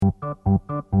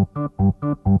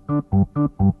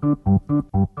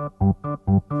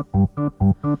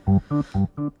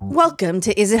Welcome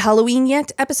to Is It Halloween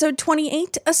Yet? Episode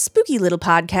 28, a spooky little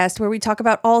podcast where we talk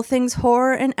about all things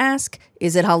horror and ask,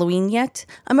 is it Halloween yet?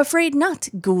 I'm afraid not,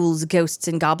 ghouls, ghosts,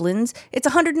 and goblins. It's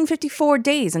 154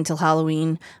 days until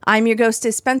Halloween. I'm your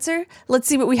ghostess, Spencer. Let's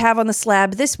see what we have on the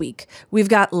slab this week. We've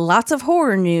got lots of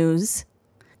horror news.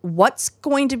 What's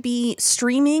going to be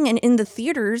streaming and in the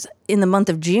theaters in the month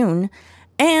of June?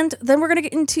 And then we're going to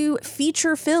get into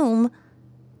feature film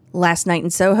Last Night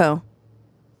in Soho.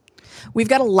 We've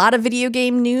got a lot of video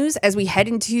game news as we head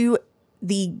into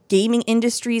the gaming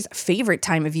industry's favorite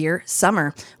time of year,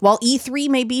 summer. While E3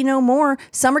 may be no more,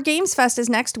 Summer Games Fest is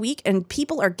next week and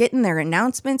people are getting their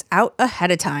announcements out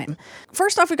ahead of time.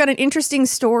 First off, we've got an interesting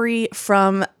story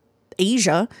from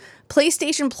Asia.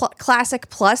 PlayStation Classic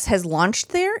Plus has launched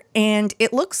there, and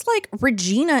it looks like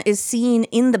Regina is seen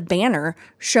in the banner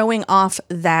showing off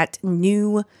that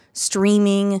new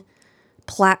streaming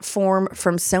platform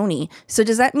from Sony. So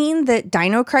does that mean that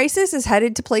Dino Crisis is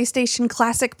headed to PlayStation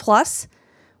Classic Plus?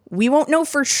 We won't know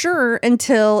for sure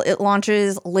until it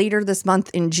launches later this month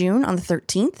in June on the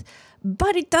 13th,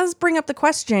 but it does bring up the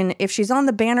question, if she's on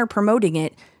the banner promoting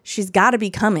it, she's got to be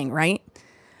coming, right?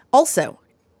 Also,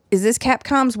 is this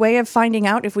Capcom's way of finding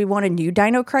out if we want a new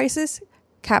Dino Crisis?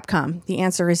 Capcom, the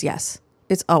answer is yes.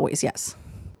 It's always yes.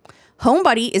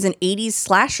 Homebuddy is an 80s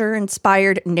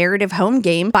slasher-inspired narrative home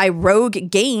game by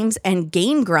Rogue Games and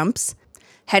Game Grumps.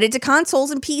 Headed to consoles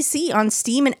and PC on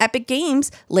Steam and Epic Games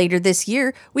later this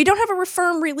year. We don't have a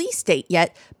firm release date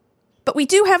yet, but we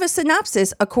do have a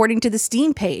synopsis according to the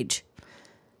Steam page.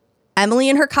 Emily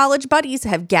and her college buddies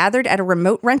have gathered at a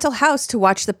remote rental house to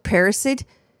watch the Perseid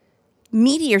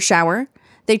meteor shower.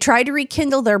 They try to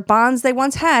rekindle their bonds they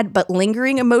once had, but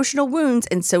lingering emotional wounds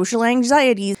and social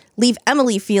anxieties leave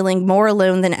Emily feeling more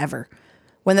alone than ever.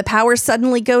 When the power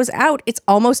suddenly goes out, it's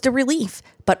almost a relief,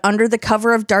 but under the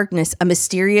cover of darkness, a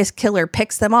mysterious killer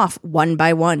picks them off one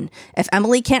by one. If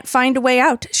Emily can't find a way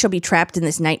out, she'll be trapped in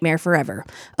this nightmare forever.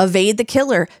 Evade the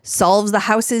killer, solve the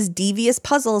house's devious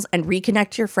puzzles, and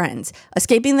reconnect your friends.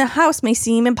 Escaping the house may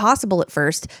seem impossible at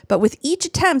first, but with each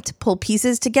attempt to pull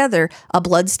pieces together, a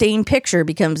bloodstained picture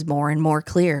becomes more and more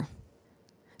clear.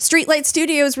 Streetlight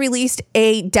Studios released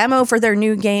a demo for their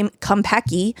new game,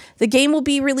 Konpeki. The game will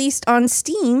be released on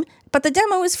Steam, but the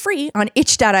demo is free on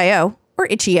itch.io or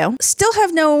itch.io. Still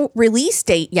have no release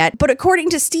date yet, but according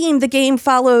to Steam, the game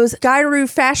follows Gairu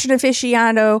fashion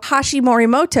aficionado Hashi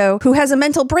Morimoto, who has a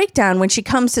mental breakdown when she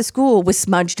comes to school with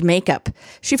smudged makeup.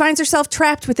 She finds herself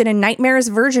trapped within a nightmarish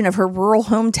version of her rural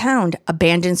hometown,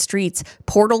 abandoned streets,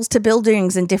 portals to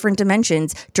buildings in different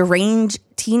dimensions, deranged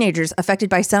teenagers affected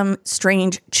by some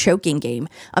strange choking game,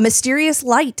 a mysterious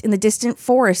light in the distant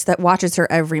forest that watches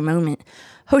her every moment.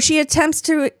 Hoshi attempts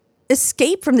to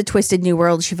escape from the twisted new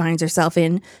world she finds herself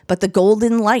in, but the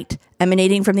golden light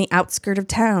emanating from the outskirt of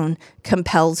town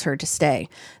compels her to stay.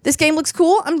 This game looks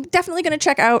cool. I'm definitely going to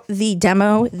check out the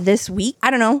demo this week. I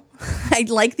don't know. I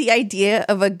like the idea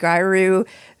of a Gairu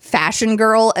fashion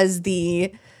girl as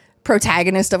the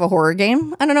protagonist of a horror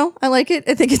game. I don't know. I like it.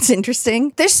 I think it's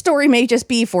interesting. This story may just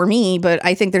be for me, but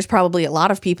I think there's probably a lot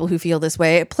of people who feel this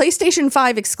way. PlayStation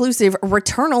 5 exclusive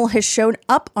Returnal has shown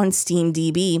up on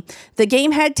SteamDB. The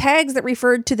game had tags that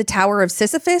referred to the Tower of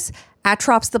Sisyphus,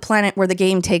 Atrops, the planet where the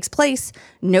game takes place.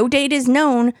 No date is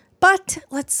known, but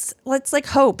let's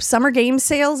hope. Summer game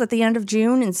sales at the end of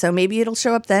June, and so maybe it'll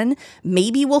show up then.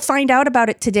 Maybe we'll find out about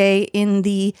it today in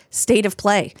the State of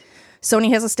Play.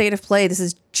 Sony has a State of Play. This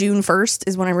is June 1st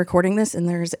is when I'm recording this, and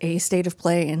there's a State of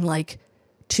Play in like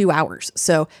 2 hours.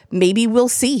 So maybe we'll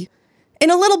see.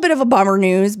 In a little bit of a bummer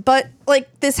news, but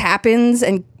like this happens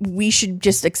and we should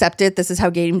just accept it. This is how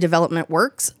game development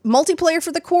works. Multiplayer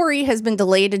for The Quarry has been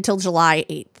delayed until July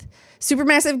 8th.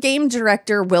 Supermassive game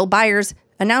director Will Byers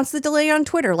announced the delay on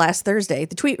Twitter last Thursday.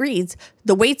 The tweet reads,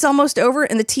 "The wait's almost over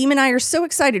and the team and I are so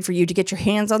excited for you to get your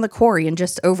hands on The Quarry in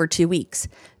just over 2 weeks.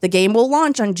 The game will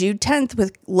launch on June 10th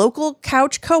with local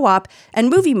couch co-op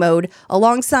and movie mode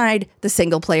alongside the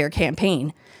single-player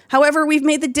campaign. However, we've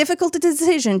made the difficult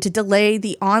decision to delay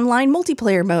the online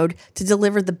multiplayer mode to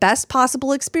deliver the best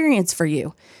possible experience for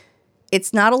you.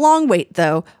 It's not a long wait,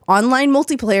 though. Online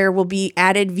multiplayer will be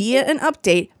added via an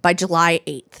update by July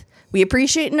 8th. We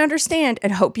appreciate and understand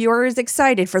and hope you are as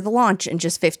excited for the launch in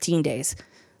just 15 days.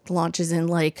 The launch is in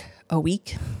like a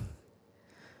week.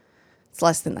 It's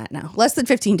less than that now. Less than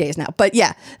 15 days now. But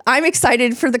yeah, I'm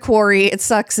excited for The Quarry. It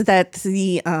sucks that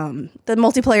the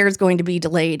multiplayer is going to be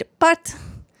delayed, but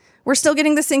we're still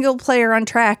getting the single player on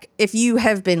track. If you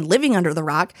have been living under the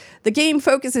rock, the game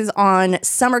focuses on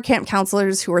summer camp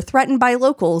counselors who are threatened by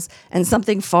locals and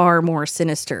something far more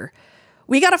sinister.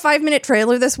 We got a 5-minute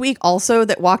trailer this week also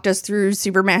that walked us through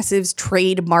Supermassive's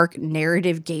trademark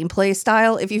narrative gameplay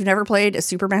style. If you've never played a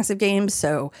Supermassive game,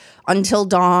 so Until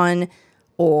Dawn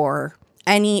or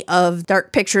any of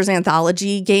Dark Pictures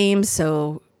anthology games,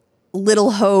 so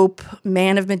Little Hope,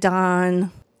 Man of Medan.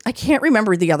 I can't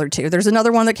remember the other two. There's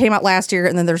another one that came out last year,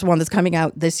 and then there's one that's coming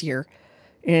out this year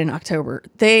in October.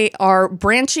 They are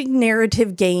branching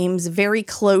narrative games very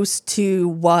close to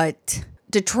what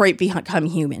Detroit Become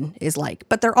Human is like,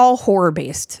 but they're all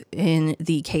horror-based in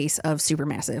the case of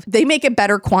Supermassive. They make a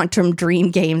better Quantum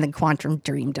Dream game than Quantum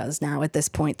Dream does now at this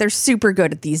point. They're super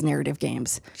good at these narrative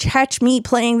games. Catch me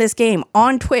playing this game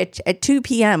on Twitch at 2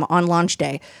 p.m. on launch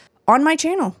day on my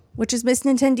channel, which is Miss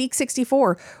Nintendeek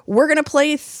 64. We're going to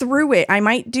play through it. I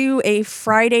might do a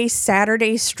Friday,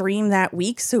 Saturday stream that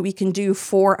week so we can do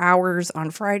 4 hours on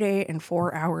Friday and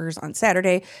 4 hours on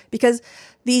Saturday, because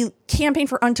the campaign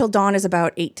for Until Dawn is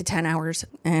about 8 to 10 hours,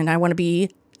 and I want to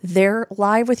be there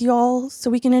live with y'all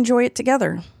so we can enjoy it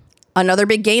together. Another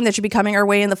big game that should be coming our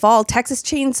way in the fall, Texas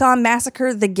Chainsaw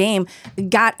Massacre, the game,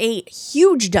 got a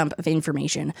huge dump of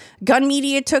information. Gun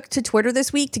Media took to Twitter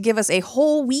this week to give us a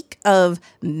whole week of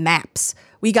maps.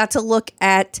 We got to look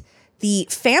at the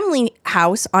family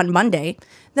house on Monday.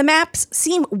 The maps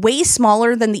seem way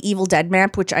smaller than the Evil Dead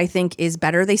map, which I think is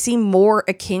better. They seem more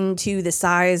akin to the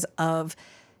size of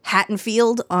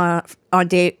Haddonfield on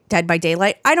Dead by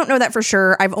Daylight. I don't know that for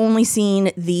sure. I've only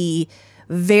seen the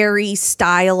very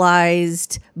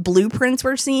stylized blueprints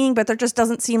we're seeing, but there just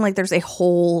doesn't seem like there's a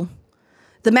whole...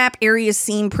 The map areas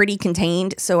seem pretty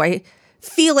contained, so I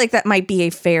feel like that might be a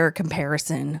fair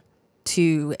comparison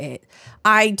to it.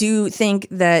 I do think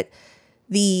that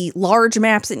the large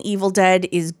maps in Evil Dead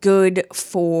is good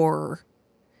for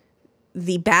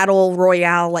the battle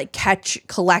royale, like catch,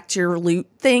 collect your loot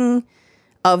thing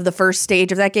of the first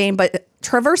stage of that game, but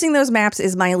traversing those maps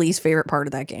is my least favorite part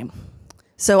of that game.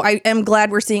 So I am glad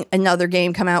we're seeing another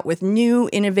game come out with new,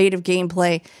 innovative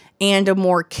gameplay and a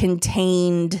more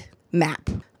contained map.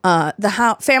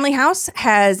 The family house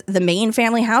has the main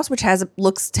family house, which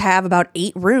looks to have about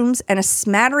 8 rooms and a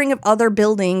smattering of other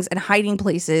buildings and hiding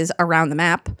places around the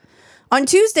map. On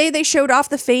Tuesday, they showed off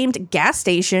the famed gas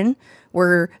station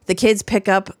where the kids pick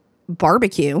up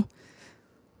barbecue.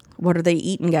 What are they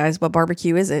eating, guys? What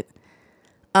barbecue is it?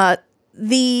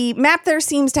 The map there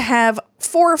seems to have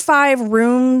 4 or 5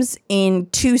 rooms in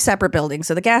 2 separate buildings.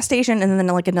 So the gas station and then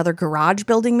like another garage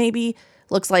building maybe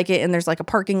looks like it. And there's like a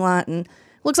parking lot and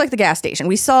looks like the gas station.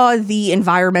 We saw the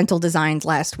environmental designs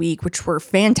last week, which were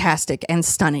fantastic and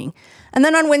stunning. And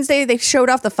then on Wednesday, they showed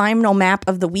off the final map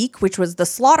of the week, which was the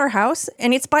slaughterhouse.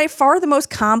 And it's by far the most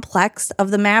complex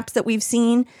of the maps that we've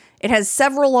seen. It has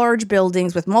several large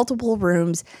buildings with multiple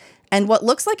rooms and what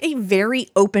looks like a very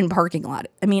open parking lot.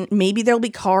 I mean, maybe there'll be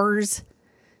cars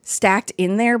stacked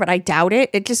in there, but I doubt it.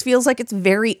 It just feels like it's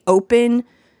very open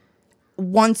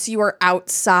once you are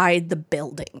outside the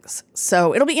buildings.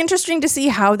 So it'll be interesting to see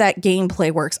how that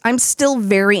gameplay works. I'm still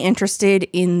very interested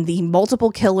in the multiple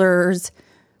killers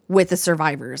with the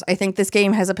survivors. I think this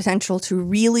game has a potential to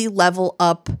really level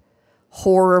up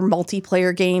horror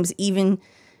multiplayer games, even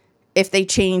if they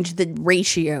change the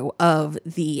ratio of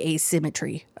the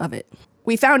asymmetry of it.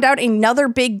 We found out another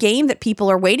big game that people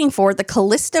are waiting for. The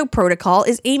Callisto Protocol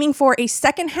is aiming for a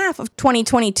second half of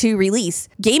 2022 release.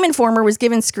 Game Informer was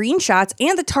given screenshots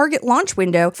and the target launch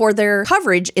window for their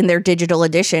coverage in their digital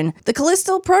edition. The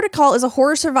Callisto Protocol is a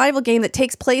horror survival game that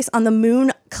takes place on the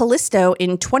moon Callisto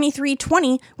in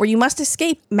 2320, where you must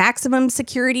escape maximum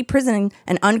security prison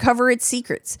and uncover its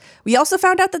secrets. We also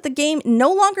found out that the game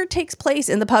no longer takes place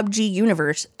in the PUBG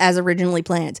universe as originally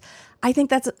planned. I think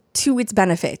that's to its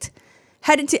benefit.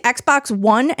 Headed to Xbox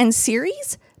One and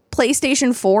Series,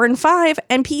 PlayStation 4 and 5,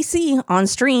 and PC on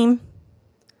stream.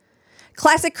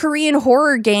 Classic Korean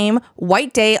horror game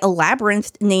White Day, a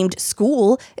labyrinth named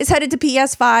School, is headed to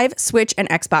PS5, Switch, and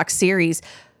Xbox Series.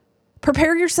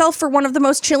 Prepare yourself for one of the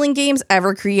most chilling games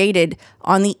ever created.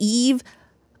 On the eve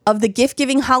of the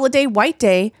gift-giving holiday White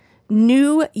Day,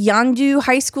 new Yeondu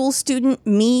High School student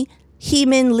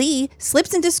Hee-min Lee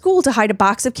slips into school to hide a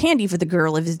box of candy for the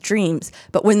girl of his dreams.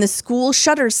 But when the school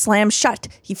shutters slam shut,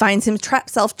 he finds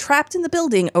himself trapped in the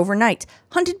building overnight,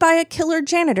 hunted by a killer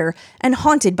janitor, and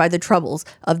haunted by the troubles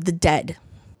of the dead.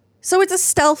 So it's a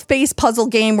stealth-based puzzle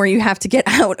game where you have to get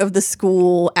out of the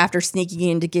school after sneaking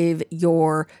in to give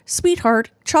your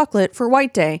sweetheart chocolate for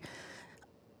White Day.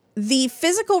 The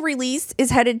physical release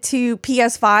is headed to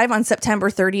PS5 on September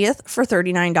 30th for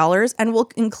 $39 and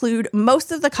will include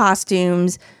most of the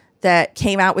costumes that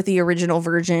came out with the original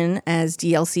version as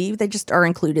DLC. They just are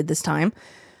included this time.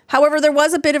 However, there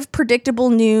was a bit of predictable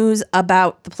news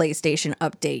about the PlayStation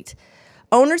update.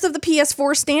 Owners of the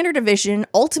PS4 Standard Edition,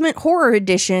 Ultimate Horror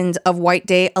Editions of White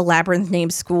Day, A Labyrinth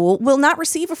Named School will not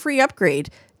receive a free upgrade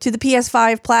to the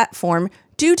PS5 platform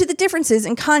due to the differences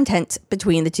in content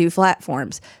between the two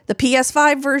platforms. The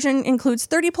PS5 version includes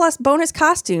 30-plus bonus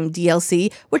costume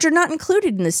DLC, which are not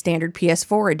included in the standard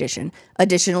PS4 edition.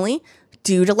 Additionally,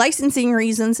 due to licensing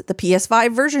reasons, the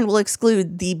PS5 version will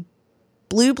exclude the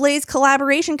Blue Blaze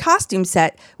collaboration costume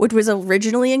set, which was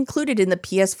originally included in the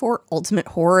PS4 Ultimate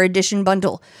Horror Edition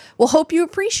bundle. We'll hope you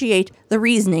appreciate the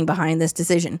reasoning behind this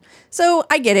decision. So,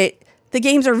 I get it. The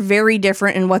games are very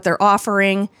different in what they're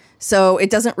offering, so it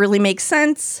doesn't really make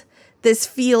sense. This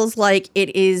feels like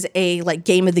it is a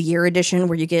Game of the Year edition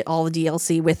where you get all the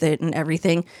DLC with it and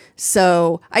everything.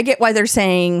 So, I get why they're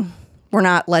saying we're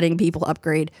not letting people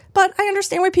upgrade, but I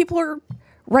understand why people are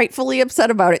rightfully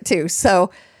upset about it too. So,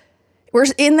 we're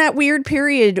in that weird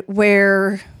period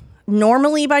where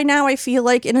normally by now I feel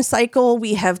like in a cycle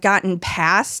we have gotten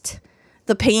past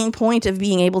the pain point of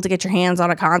being able to get your hands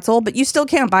on a console, but you still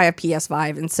can't buy a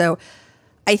PS5. And so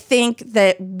I think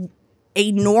that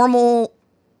a normal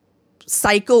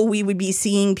cycle, we would be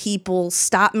seeing people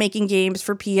stop making games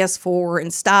for PS4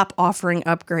 and stop offering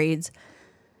upgrades.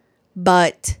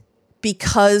 But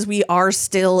because we are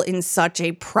still in such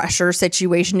a pressure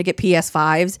situation to get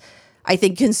PS5s, I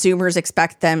think consumers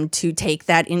expect them to take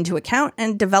that into account,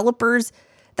 and developers,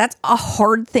 that's a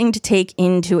hard thing to take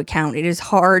into account. It is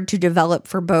hard to develop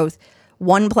for both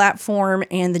one platform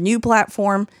and the new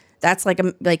platform. That's and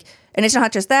it's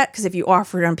not just that, because if you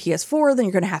offer it on PS4, then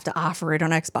you're going to have to offer it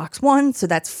on Xbox One. So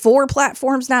that's 4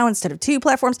 platforms now instead of 2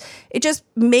 platforms. It just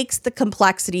makes the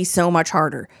complexity so much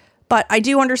harder. But I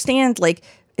do understand,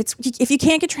 if you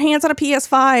can't get your hands on a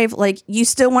PS5, you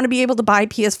still want to be able to buy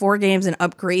PS4 games and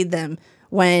upgrade them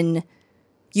when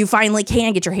you finally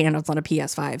can get your hands on a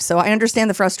PS5. So I understand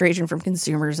the frustration from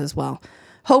consumers as well.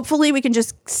 Hopefully we can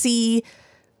get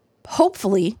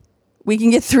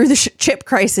through the chip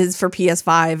crisis for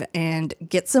PS5 and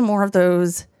get some more of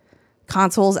those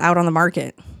consoles out on the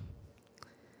market.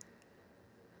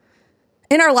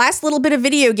 In our last little bit of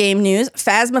video game news,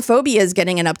 Phasmophobia is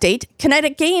getting an update.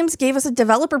 Kinetic Games gave us a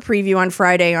developer preview on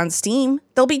Friday on Steam.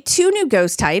 There'll be 2 new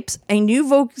ghost types, a new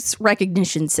voice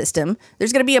recognition system.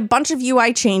 There's going to be a bunch of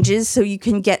UI changes so you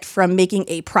can get from making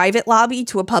a private lobby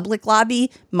to a public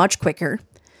lobby much quicker.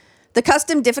 The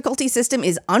custom difficulty system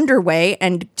is underway,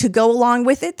 and to go along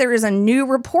with it, there is a new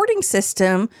reporting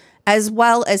system as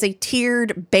well as a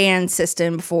tiered ban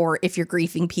system for if you're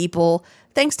griefing people,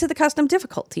 thanks to the custom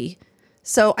difficulty.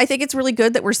 So I think it's really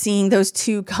good that we're seeing those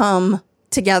two come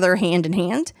together hand in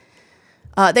hand.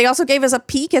 They also gave us a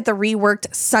peek at the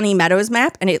reworked Sunny Meadows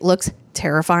map, and it looks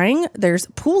terrifying. There's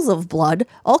pools of blood,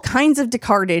 all kinds of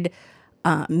discarded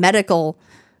medical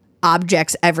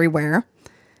objects everywhere.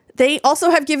 They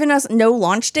also have given us no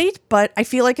launch date, but I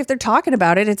feel like if they're talking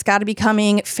about it, it's got to be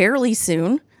coming fairly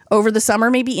soon, over the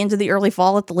summer, maybe into the early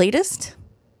fall at the latest.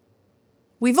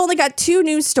 We've only got 2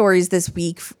 news stories this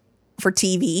week for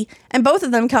TV, and both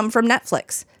of them come from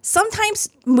Netflix. Sometimes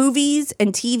movies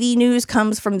and TV news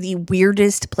comes from the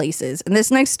weirdest places, and this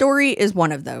next story is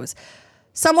one of those.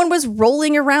 Someone was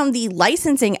rolling around the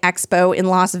licensing expo in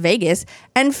Las Vegas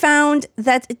and found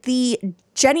that the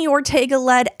Jenny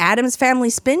Ortega-led Addams Family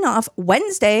spinoff,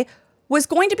 Wednesday, was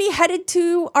going to be headed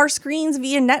to our screens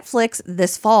via Netflix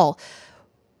this fall.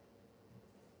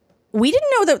 We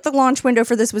didn't know that the launch window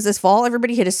for this was this fall.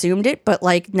 Everybody had assumed it, but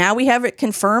now we have it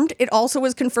confirmed. It also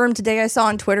was confirmed today. I saw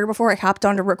on Twitter before I hopped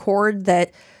on to record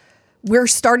that we're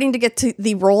starting to get to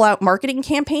the rollout marketing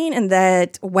campaign, and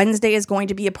that Wednesday is going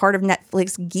to be a part of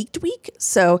Netflix Geeked Week.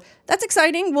 So that's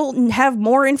exciting. We'll have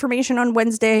more information on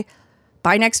Wednesday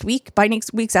by next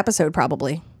week's episode,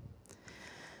 probably.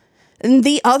 And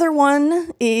the other one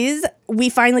is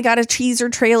we finally got a teaser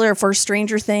trailer for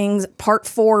Stranger Things Part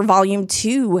 4, Volume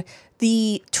 2.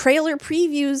 The trailer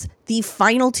previews the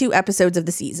final 2 episodes of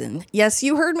the season. Yes,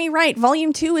 you heard me right.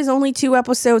 Volume 2 is only 2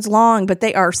 episodes long, but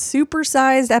they are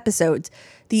super-sized episodes.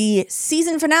 The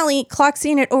season finale clocks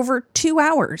in at over 2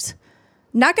 hours.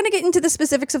 Not going to get into the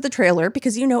specifics of the trailer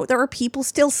because, there are people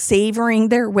still savoring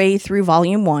their way through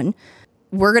Volume 1.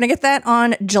 We're going to get that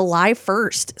on July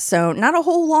 1st, so not a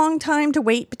whole long time to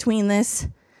wait between this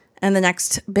and the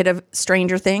next bit of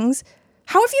Stranger Things.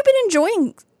 How have you been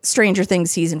enjoying Stranger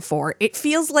Things Season 4? It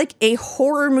feels like a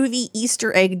horror movie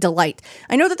Easter egg delight.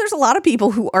 I know that there's a lot of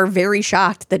people who are very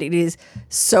shocked that it is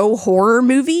so horror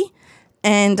movie,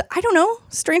 and I don't know,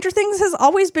 Stranger Things has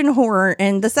always been horror,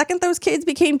 and the second those kids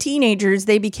became teenagers,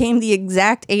 they became the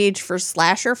exact age for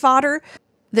slasher fodder.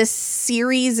 This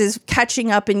series is catching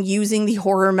up and using the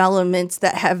horror elements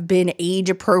that have been age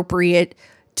appropriate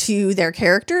to their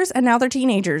characters, and now they're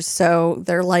teenagers. So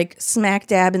they're like smack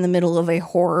dab in the middle of a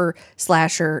horror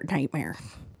slasher nightmare.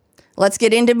 Let's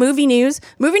get into movie news.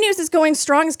 Movie news is going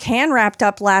strong as Cannes wrapped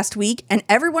up last week, and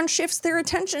everyone shifts their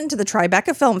attention to the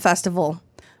Tribeca Film Festival.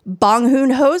 Bong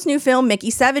Joon-ho's new film, Mickey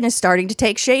 7, is starting to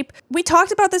take shape. We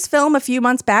talked about this film a few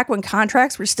months back when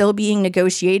contracts were still being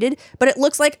negotiated, but it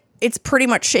looks like it's pretty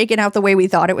much shaken out the way we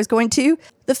thought it was going to.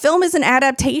 The film is an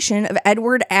adaptation of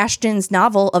Edward Ashton's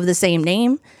novel of the same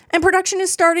name, and production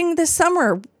is starting this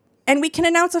summer. And we can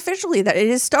announce officially that it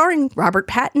is starring Robert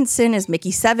Pattinson as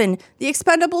Mickey 7, the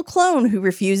expendable clone who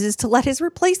refuses to let his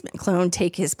replacement clone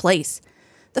take his place.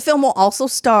 The film will also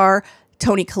star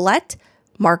Toni Collette,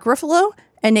 Mark Ruffalo,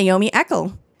 and Naomi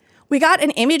Eckel. We got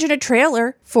an image and a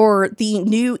trailer for the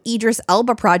new Idris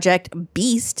Elba project,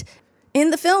 Beast. In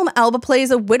the film, Elba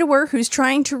plays a widower who's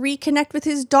trying to reconnect with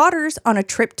his daughters on a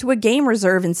trip to a game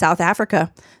reserve in South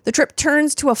Africa. The trip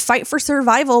turns to a fight for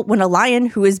survival when a lion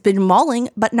who has been mauling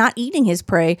but not eating his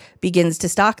prey begins to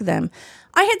stalk them.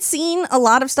 I had seen a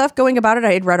lot of stuff going about it.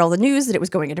 I had read all the news that it was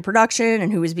going into production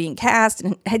and who was being cast,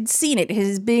 and had seen it. It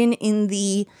has been in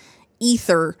the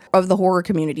ether of the horror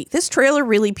community. This trailer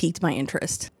really piqued my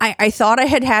interest. I thought I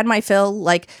had my fill.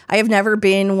 Like, I have never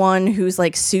been one who's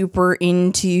like super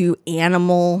into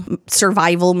animal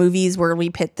survival movies where we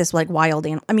pit this like wild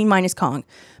animal. I mean, minus Kong,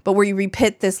 but where we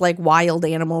pit this like wild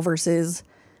animal versus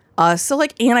us. So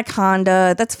like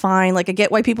Anaconda, that's fine. Like, I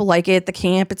get why people like it. The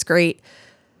camp, it's great.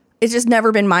 It's just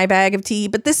never been my bag of tea,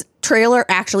 but this trailer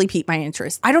actually piqued my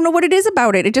interest. I don't know what it is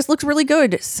about it. It just looks really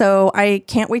good. So I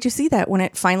can't wait to see that when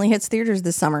it finally hits theaters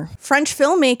this summer. French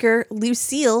filmmaker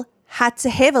Lucille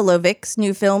Hatzehevalovich's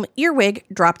new film, Earwig,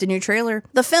 dropped a new trailer.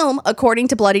 The film, according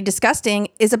to Bloody Disgusting,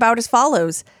 is about as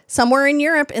follows. Somewhere in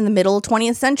Europe in the middle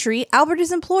 20th century, Albert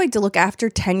is employed to look after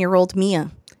 10-year-old Mia.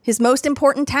 His most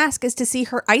important task is to see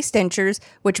her ice dentures,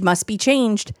 which must be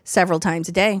changed several times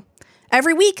a day.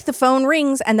 Every week, the phone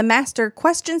rings and the master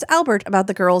questions Albert about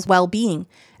the girl's well-being.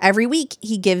 Every week,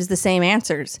 he gives the same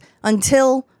answers.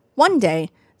 Until, one day,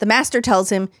 the master tells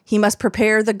him he must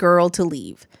prepare the girl to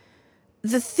leave.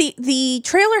 The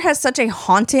trailer has such a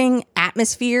haunting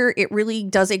atmosphere. It really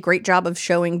does a great job of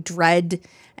showing dread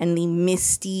and the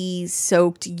misty,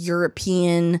 soaked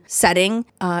European setting.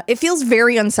 It feels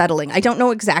very unsettling. I don't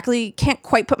know exactly, can't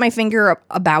quite put my finger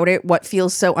about it, what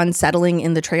feels so unsettling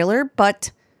in the trailer,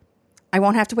 but I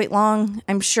won't have to wait long.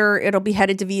 I'm sure it'll be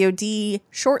headed to VOD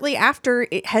shortly after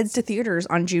it heads to theaters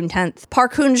on June 10th.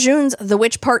 Park Hoon-joon's The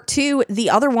Witch Part 2, the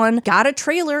other one, got a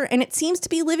trailer, and it seems to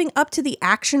be living up to the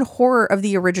action horror of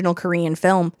the original Korean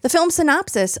film. The film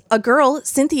synopsis: a girl,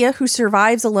 Cynthia, who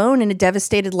survives alone in a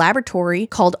devastated laboratory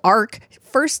called ARK,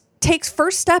 takes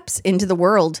first steps into the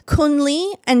world. Kun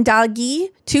Lee and Da-gi,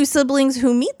 two siblings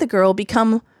who meet the girl,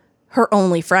 become her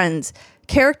only friends.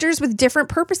 Characters with different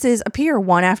purposes appear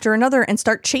one after another and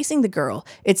start chasing the girl.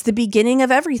 It's the beginning of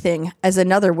everything as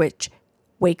another witch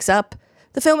wakes up.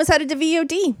 The film is headed to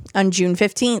VOD on June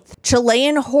 15th.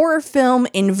 Chilean horror film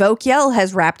Invoke Yell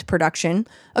has wrapped production.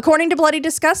 According to Bloody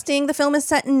Disgusting, the film is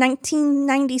set in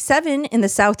 1997 in the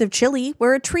south of Chile,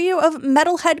 where a trio of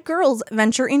metalhead girls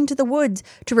venture into the woods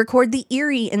to record the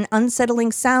eerie and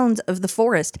unsettling sounds of the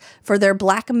forest for their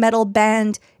black metal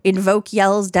band Invoke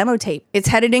Yell's demo tape. It's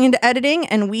headed into editing,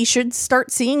 and we should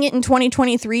start seeing it in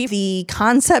 2023. The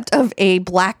concept of a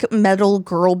black metal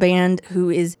girl band who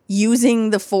is using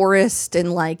the forest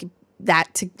and like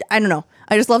that to, I don't know.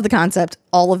 I just love the concept,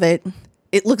 all of it.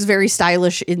 It looks very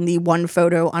stylish in the one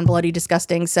photo on Bloody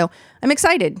Disgusting, so I'm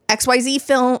excited. XYZ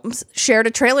Films shared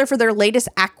a trailer for their latest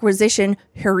acquisition,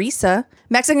 Harissa.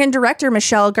 Mexican director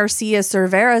Michelle Garcia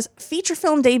Cervera's feature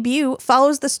film debut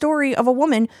follows the story of a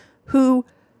woman who,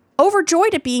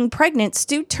 overjoyed at being pregnant,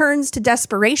 turns to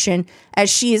desperation as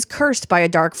she is cursed by a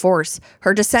dark force.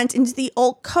 Her descent into the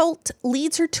occult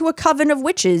leads her to a coven of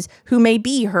witches who may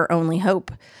be her only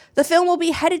hope. The film will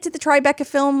be headed to the Tribeca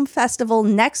Film Festival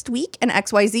next week, and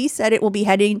XYZ said it will be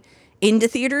heading into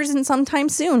theaters in sometime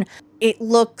soon. It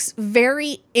looks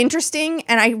very interesting,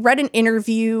 and I read an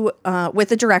interview with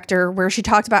the director where she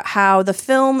talked about how the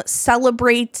film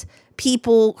celebrates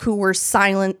people who were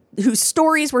silent, whose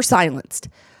stories were silenced.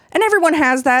 And everyone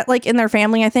has that, like, in their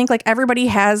family, I think. Like, everybody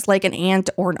has, like, an aunt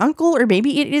or an uncle, or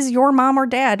maybe it is your mom or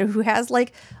dad who has,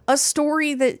 like, a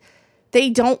story that they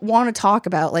don't want to talk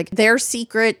about, like their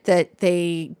secret that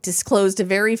they disclose to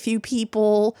very few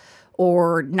people,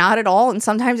 or not at all. And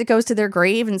sometimes it goes to their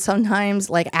grave. And sometimes,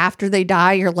 like, after they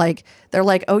die, they're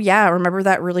like, oh yeah, remember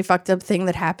that really fucked up thing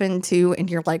that happened to, and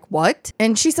you're like, what?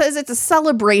 And she says it's a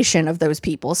celebration of those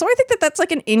people. So I think that that's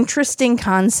like an interesting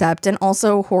concept. And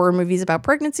also horror movies about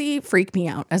pregnancy freak me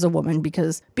out as a woman,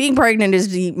 because being pregnant is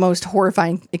the most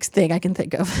horrifying thing I can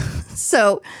think of.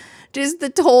 So just the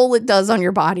toll it does on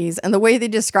your bodies, and the way they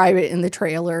describe it in the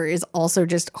trailer is also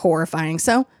just horrifying.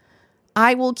 So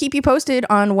I will keep you posted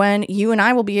on when you and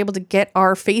I will be able to get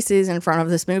our faces in front of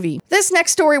this movie. This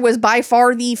next story was by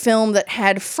far the film that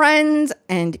had friends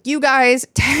and you guys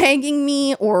tagging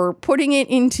me or putting it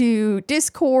into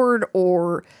Discord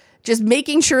or just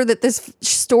making sure that this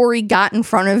story got in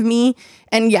front of me.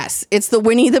 And yes, it's the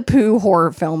Winnie the Pooh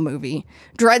horror film movie.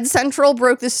 Dread Central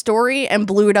broke this story and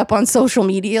blew it up on social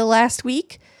media last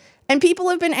week. And people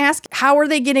have been asked, how are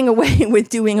they getting away with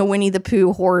doing a Winnie the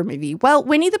Pooh horror movie? Well,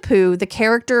 Winnie the Pooh, the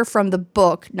character from the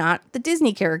book, not the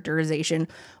Disney characterization,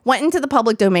 went into the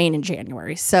public domain in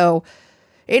January. So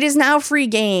it is now free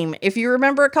game. If you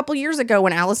remember a couple years ago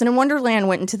when Alice in Wonderland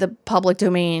went into the public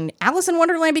domain, Alice in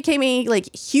Wonderland became a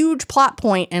huge plot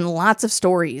point in lots of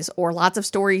stories, or lots of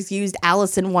stories used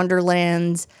Alice in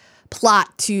Wonderland's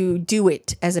plot to do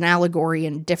it as an allegory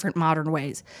in different modern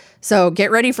ways. So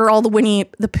get ready for all the Winnie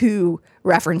the Pooh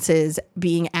references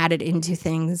being added into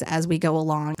things as we go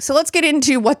along. So let's get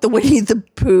into what the Winnie the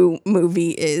Pooh movie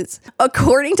is.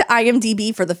 According to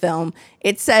IMDb for the film,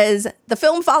 it says the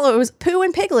film follows Pooh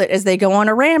and Piglet as they go on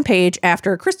a rampage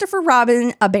after Christopher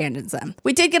Robin abandons them.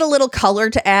 We did get a little color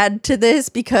to add to this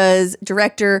because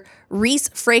director Reese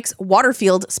Frakes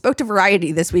Waterfield spoke to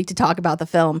Variety this week to talk about the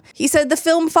film. He said the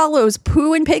film follows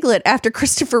Pooh and Piglet after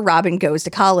Christopher Robin goes to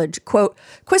college. Quote,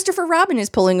 Christopher Robin is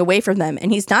pulling away from them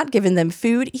and he's not given them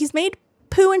food. He's made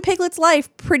Pooh and Piglet's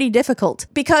life pretty difficult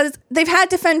because they've had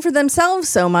to fend for themselves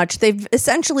so much. They've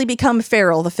essentially become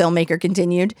feral, the filmmaker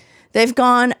continued. They've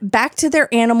gone back to their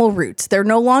animal roots. They're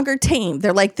no longer tame.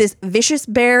 They're like this vicious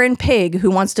bear and pig who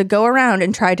wants to go around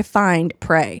and try to find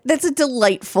prey. That's a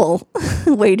delightful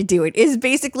way to do it. Is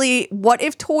basically what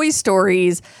if Toy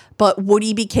Stories, but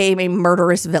Woody became a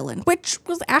murderous villain, which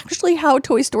was actually how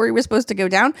Toy Story was supposed to go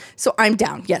down. So I'm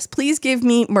down. Yes, please give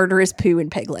me murderous Pooh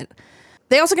and Piglet.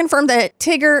 They also confirmed that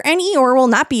Tigger and Eeyore will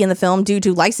not be in the film due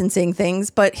to licensing things,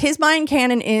 but his mind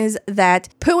canon is that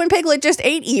Pooh and Piglet just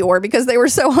ate Eeyore because they were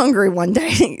so hungry one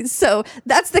day. So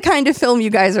that's the kind of film you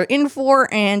guys are in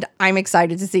for, and I'm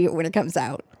excited to see it when it comes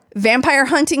out. Vampire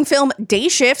hunting film Day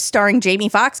Shift starring Jamie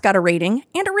Foxx got a rating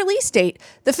and a release date.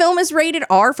 The film is rated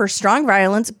R for strong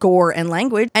violence, gore, and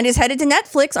language, and is headed to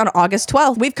Netflix on August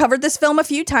 12th. We've covered this film a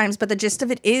few times, but the gist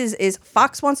of it is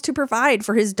Fox wants to provide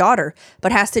for his daughter,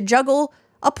 but has to juggle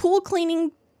a pool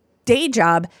cleaning day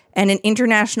job and an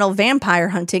international vampire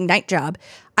hunting night job.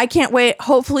 I can't wait.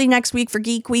 Hopefully next week for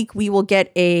Geek Week, we will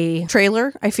get a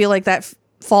trailer. I feel like that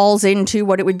falls into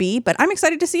what it would be, but I'm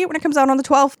excited to see it when it comes out on the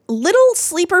 12th. Little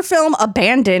sleeper film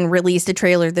Abandon released a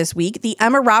trailer this week. The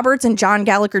Emma Roberts and John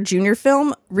Gallagher Jr.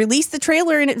 film released the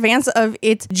trailer in advance of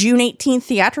its June 18th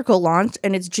theatrical launch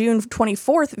and its June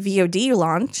 24th VOD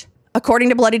launch. According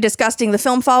to Bloody Disgusting, the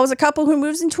film follows a couple who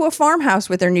moves into a farmhouse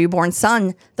with their newborn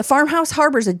son. The farmhouse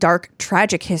harbors a dark,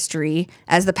 tragic history.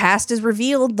 As the past is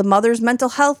revealed, the mother's mental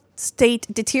health state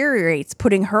deteriorates,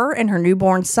 putting her and her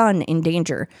newborn son in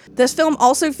danger. This film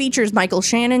also features Michael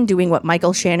Shannon doing what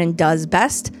Michael Shannon does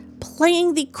best,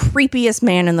 playing the creepiest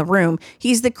man in the room.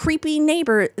 He's the creepy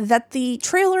neighbor that the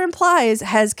trailer implies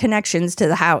has connections to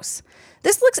the house.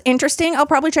 This looks interesting. I'll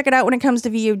probably check it out when it comes to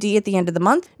VOD at the end of the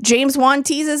month. James Wan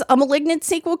teases a Malignant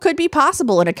sequel could be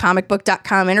possible in a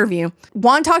comicbook.com interview.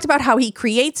 Wan talked about how he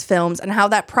creates films and how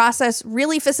that process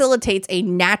really facilitates a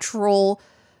natural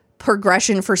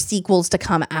progression for sequels to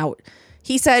come out.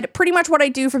 He said, pretty much what I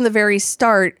do from the very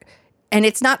start, and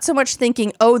it's not so much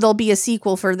thinking, oh, there'll be a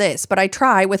sequel for this, but I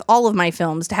try with all of my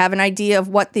films to have an idea of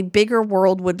what the bigger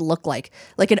world would look like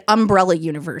an umbrella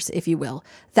universe, if you will.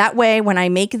 That way, when I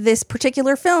make this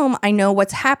particular film, I know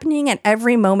what's happening at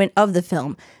every moment of the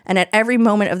film and at every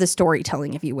moment of the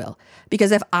storytelling, if you will.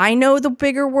 Because if I know the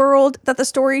bigger world that the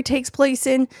story takes place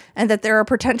in and that there are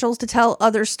potentials to tell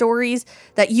other stories,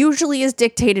 that usually is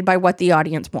dictated by what the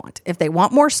audience want. If they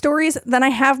want more stories, then I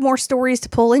have more stories to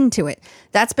pull into it.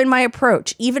 That's been my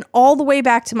approach, even all the way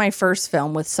back to my first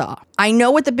film with Saw. I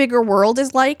know what the bigger world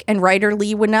is like, and writer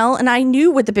Lee Winnell and I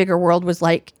knew what the bigger world was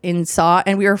like in Saw,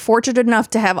 and we were fortunate enough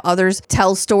to have others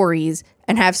tell stories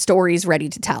and have stories ready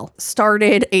to tell.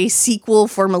 Started a sequel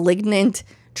for Malignant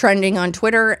trending on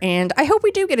Twitter, and I hope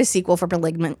we do get a sequel for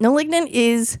Malignant. Malignant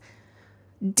is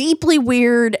deeply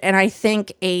weird, and I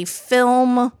think a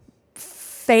film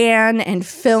fan and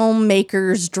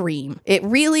filmmaker's dream. It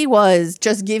really was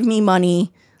just give me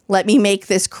money. Let me make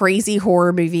this crazy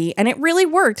horror movie. And it really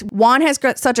worked. Wan has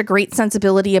got such a great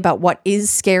sensibility about what is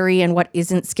scary and what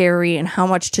isn't scary and how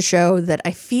much to show that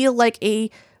I feel like a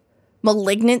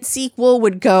Malignant sequel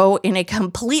would go in a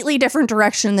completely different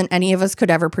direction than any of us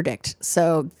could ever predict.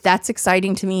 So that's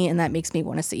exciting to me, and that makes me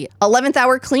want to see it. 11th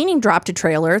Hour Cleaning dropped a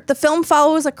trailer. The film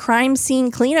follows a crime scene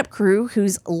cleanup crew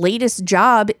whose latest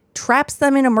job traps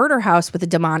them in a murder house with a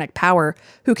demonic power,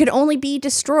 who can only be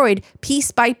destroyed piece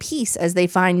by piece as they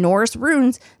find Norse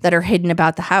runes that are hidden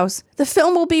about the house. The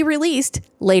film will be released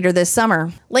later this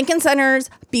summer. Lincoln Center's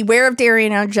Beware of Dario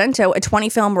Argento, a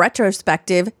 20-film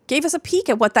retrospective, gave us a peek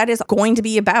at what that is going to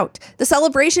be about. The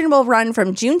celebration will run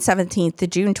from June 17th to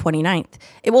June 29th.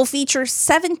 It will feature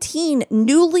 17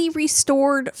 newly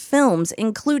restored films,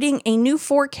 including a new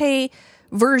 4K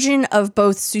version of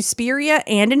both Suspiria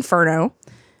and Inferno.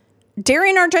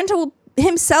 Dario Argento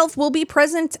himself will be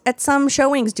present at some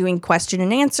showings, doing question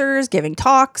and answers, giving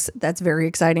talks. That's very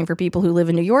exciting for people who live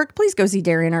in New York. Please go see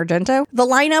Dario Argento. The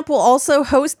lineup will also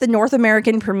host the North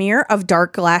American premiere of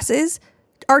Dark Glasses,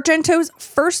 Argento's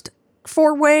first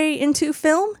foray into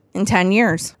film in 10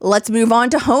 years. Let's move on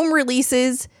to home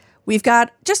releases. We've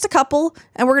got just a couple,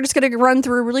 and we're just going to run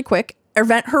through really quick.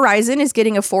 Event Horizon is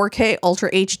getting a 4K Ultra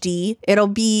HD. It'll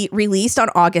be released on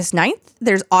August 9th.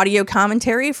 There's audio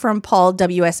commentary from Paul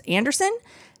W.S. Anderson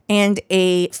and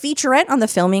a featurette on the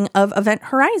filming of Event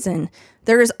Horizon.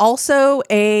 There is also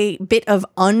a bit of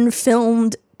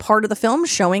unfilmed part of the film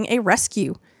showing a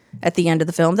rescue at the end of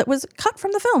the film that was cut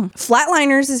from the film.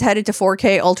 Flatliners is headed to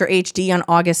 4K Ultra HD on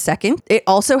August 2nd. It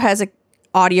also has an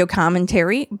audio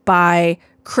commentary by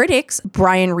critics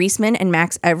Brian Reisman and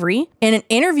Max Every, and an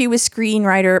interview with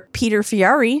screenwriter Peter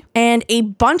Fiori, and a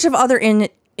bunch of other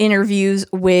interviews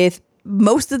with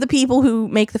most of the people who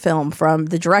make the film, from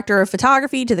the director of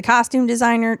photography to the costume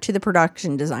designer to the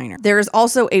production designer. There is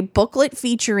also a booklet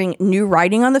featuring new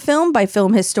writing on the film by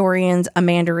film historians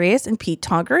Amanda Reyes and Pete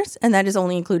Tonkeris, and that is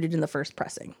only included in the first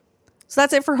pressing. So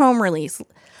that's it for home release.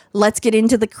 Let's get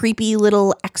into the creepy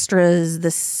little extras, the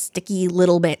sticky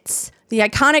little bits. The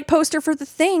iconic poster for The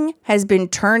Thing has been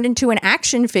turned into an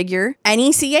action figure.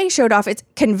 NECA showed off its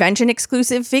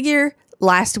convention-exclusive figure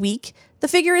last week. The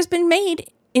figure has been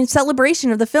made in celebration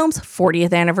of the film's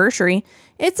 40th anniversary.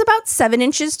 It's about 7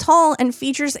 inches tall and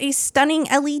features a stunning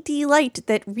LED light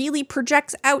that really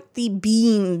projects out the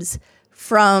beams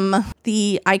from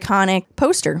the iconic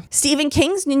poster. Stephen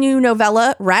King's new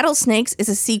novella, Rattlesnakes, is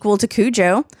a sequel to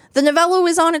Cujo. The novella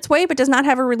is on its way but does not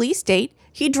have a release date.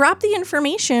 He dropped the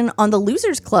information on the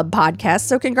Losers Club podcast,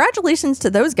 so congratulations to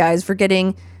those guys for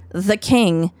getting the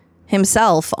King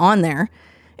himself on there.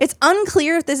 It's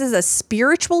unclear if this is a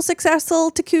spiritual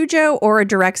successor to Cujo or a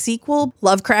direct sequel.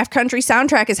 Lovecraft Country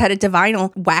soundtrack is headed to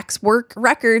vinyl. Waxwork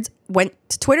Records went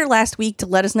to Twitter last week to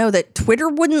let us know that Twitter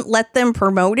wouldn't let them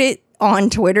promote it on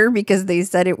Twitter because they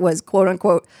said it was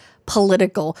quote-unquote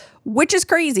political, which is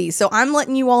crazy. So I'm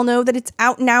letting you all know that it's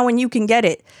out now and you can get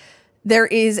it. There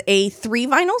is a 3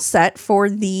 vinyl set for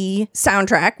the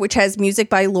soundtrack, which has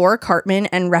music by Laura Cartman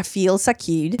and Rafael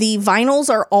Saqib. The vinyls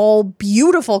are all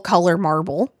beautiful color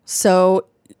marble. So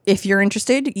if you're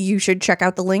interested, you should check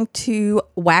out the link to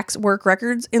Waxwork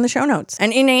Records in the show notes.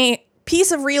 And in a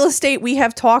piece of real estate we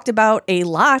have talked about a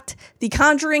lot, the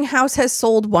Conjuring house has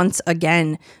sold once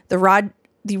again. The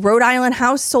Rhode Island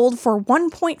house sold for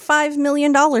 $1.5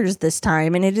 million this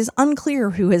time, and it is unclear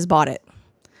who has bought it.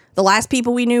 The last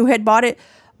people we knew had bought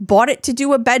it to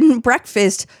do a bed and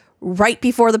breakfast right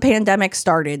before the pandemic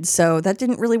started. So that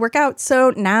didn't really work out.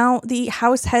 So now the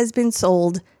house has been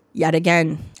sold yet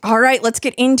again. All right, let's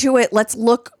get into it. Let's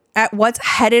look at what's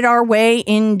headed our way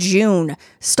in June,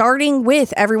 starting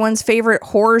with everyone's favorite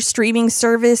horror streaming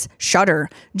service, Shudder.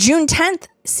 June 10th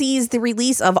sees the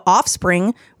release of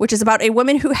Offspring, which is about a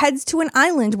woman who heads to an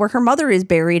island where her mother is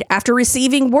buried after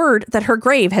receiving word that her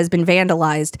grave has been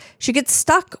vandalized. She gets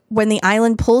stuck when the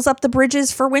island pulls up the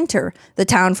bridges for winter. The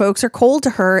town folks are cold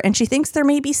to her, and she thinks there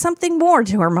may be something more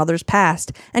to her mother's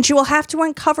past, and she will have to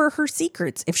uncover her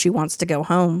secrets if she wants to go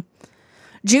home.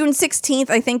 June 16th,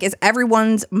 I think, is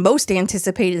everyone's most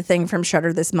anticipated thing from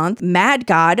Shudder this month. Mad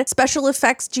God, special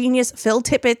effects genius Phil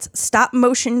Tippett's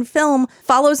stop-motion film,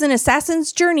 follows an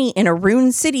assassin's journey in a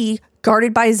ruined city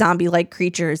guarded by zombie-like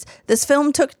creatures. This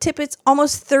film took Tippett's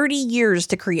almost 30 years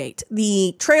to create.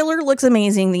 The trailer looks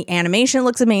amazing. The animation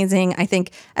looks amazing. I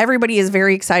think everybody is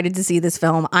very excited to see this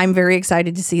film. I'm very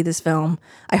excited to see this film.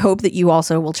 I hope that you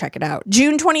also will check it out.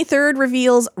 June 23rd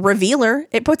reveals Revealer.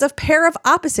 It puts a pair of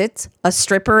opposites, a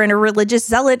stripper and a religious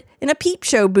zealot, in a peep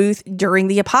show booth during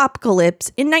the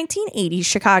apocalypse in 1980s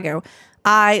Chicago.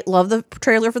 I love the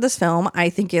trailer for this film. I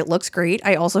think it looks great.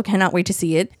 I also cannot wait to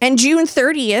see it. And June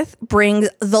 30th brings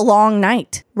The Long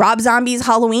Night. Rob Zombie's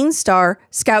Halloween star,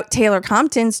 Scout Taylor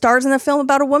Compton, stars in the film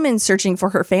about a woman searching for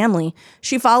her family.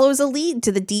 She follows a lead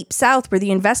to the Deep South where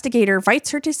the investigator invites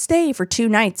her to stay for 2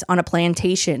 nights on a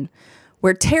plantation,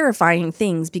 where terrifying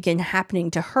things begin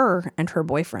happening to her and her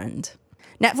boyfriend.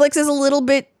 Netflix is a little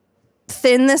bit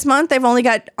thin this month. They've only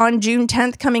got on June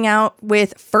 10th coming out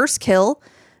with First Kill,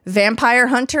 Vampire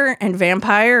Hunter, and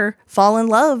Vampire Fall in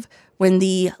Love, when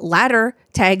the latter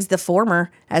tags the former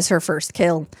as her first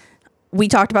kill. We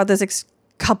talked about this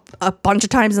a bunch of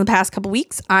times in the past couple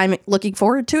weeks. I'm looking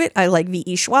forward to it. I like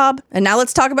V.E. Schwab. And now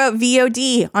let's talk about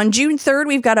VOD. On June 3rd,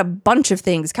 we've got a bunch of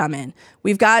things come in.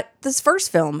 We've got this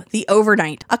first film, The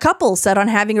Overnight. A couple set on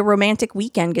having a romantic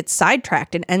weekend gets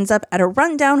sidetracked and ends up at a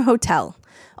rundown hotel,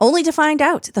 only to find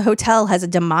out the hotel has a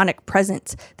demonic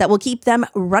presence that will keep them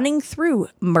running through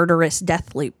murderous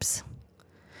death loops.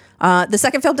 The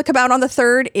second film to come out on the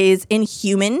 3rd is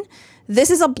Inhuman.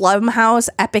 This is a Blumhouse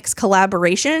Epix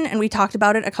collaboration, and we talked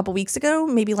about it a couple weeks ago,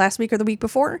 maybe last week or the week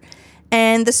before.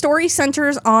 And the story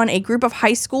centers on a group of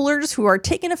high schoolers who are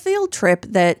taking a field trip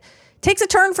that takes a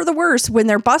turn for the worse when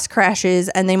their bus crashes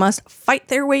and they must fight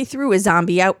their way through a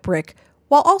zombie outbreak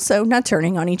while also not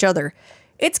turning on each other.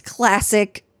 It's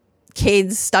classic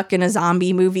kids stuck in a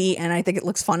zombie movie, and I think it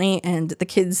looks funny, and the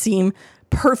kids seem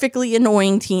perfectly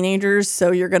annoying teenagers,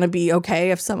 so you're going to be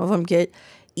okay if some of them get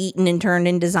eaten and turned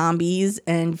into zombies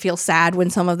and feel sad when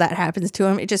some of that happens to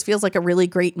them. It just feels like a really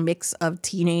great mix of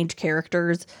teenage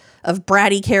characters, of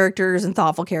bratty characters and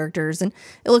thoughtful characters, and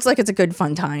it looks like it's a good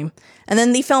fun time. And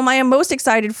then the film I am most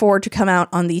excited for to come out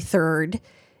on the 3rd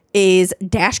is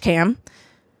Dashcam.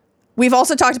 We've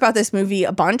also talked about this movie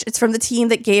a bunch. It's from the team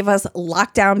that gave us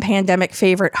lockdown pandemic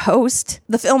favorite Host.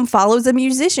 The film follows a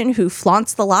musician who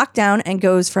flaunts the lockdown and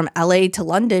goes from LA to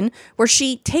London, where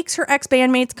she takes her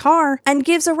ex-bandmate's car and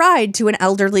gives a ride to an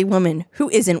elderly woman who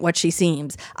isn't what she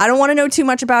seems. I don't want to know too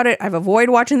much about it. I've avoided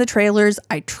watching the trailers.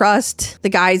 I trust the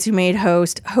guys who made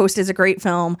Host. Host is a great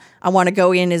film. I want to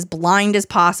go in as blind as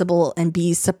possible and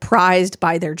be surprised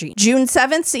by their genius. June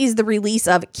 7th sees the release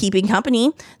of Keeping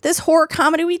Company, this horror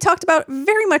comedy we talked about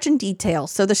very much in detail.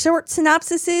 So the short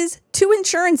synopsis is 2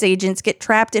 insurance agents get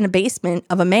trapped in a basement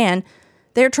of a man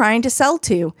they're trying to sell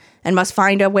to and must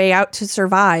find a way out to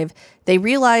survive. They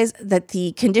realize that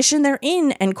the condition they're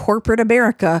in and corporate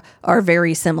America are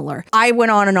very similar. I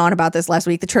went on and on about this last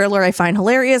week. The trailer I find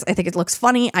hilarious. I think it looks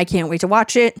funny. I can't wait to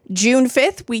watch it. June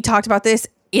 5th, we talked about this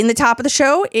in the top of the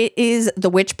show. It is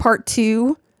The Witch Part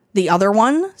 2. The other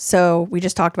one. So we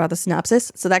just talked about the synopsis.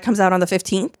 So that comes out on the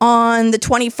 15th. On the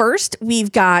 21st,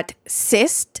 we've got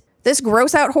Cyst. This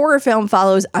gross out horror film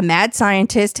follows a mad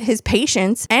scientist, his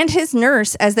patients, and his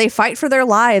nurse as they fight for their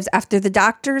lives after the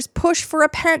doctor's push for a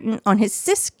patent on his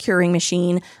cyst curing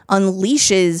machine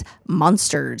unleashes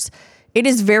monsters. It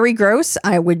is very gross.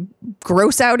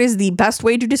 Gross out is the best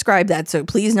way to describe that, so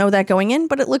please know that going in,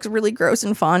 but it looks really gross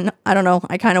and fun. I don't know.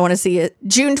 I kind of want to see it.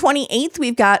 June 28th,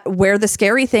 we've got Where the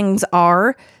Scary Things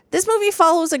Are. This movie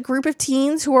follows a group of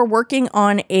teens who are working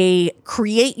on a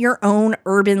create your own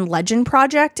urban legend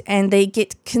project, and they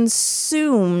get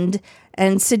consumed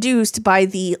and seduced by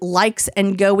the likes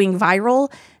and going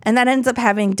viral, and that ends up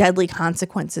having deadly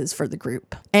consequences for the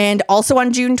group. And also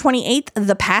on June 28th,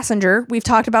 The Passenger. We've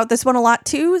talked about this one a lot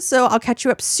too, so I'll catch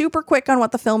you up super quick on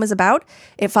what the film is about.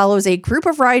 It follows a group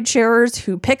of ride sharers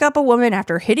who pick up a woman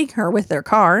after hitting her with their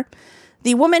car.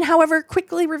 The woman, however,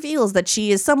 quickly reveals that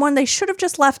she is someone they should have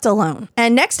just left alone.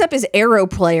 And next up is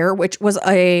AeroPlayer, which was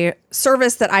a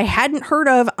service that I hadn't heard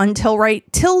of until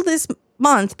till this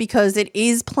month, because it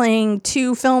is playing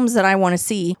 2 films that I want to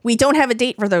see. We don't have a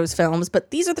date for those films,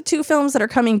 but these are the 2 films that are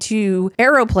coming to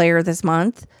AeroPlayer this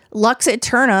month. Lux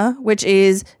Eterna, which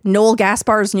is Noel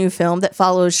Gaspar's new film that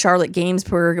follows Charlotte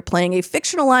Gainsbourg playing a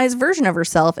fictionalized version of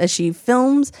herself as she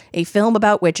films a film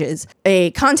about witches. A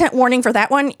content warning for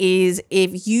that one is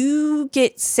if you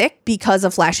get sick because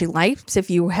of flashing lights,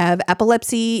 if you have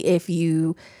epilepsy, if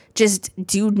you just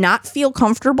do not feel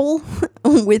comfortable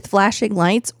with flashing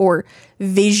lights or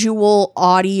visual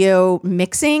audio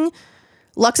mixing,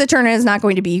 Lux Eterna is not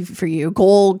going to be for you.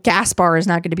 Noel Gaspar is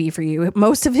not going to be for you.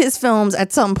 Most of his films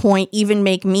at some point even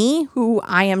make me, who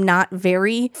I am not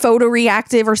very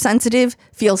photoreactive or sensitive,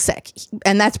 feel sick.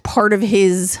 And that's part of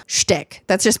his shtick.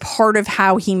 That's just part of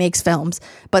how he makes films.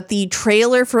 But the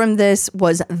trailer from this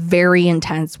was very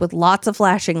intense with lots of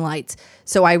flashing lights.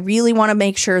 So I really want to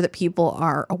make sure that people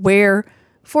are aware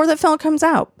before the film comes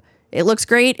out. It looks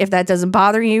great. If that doesn't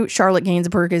bother you, Charlotte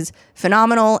Gainsbourg is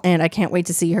phenomenal, and I can't wait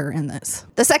to see her in this.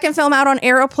 The second film out on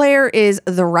Arrow Player is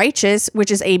The Righteous,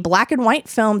 which is a black and white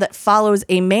film that follows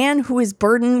a man who is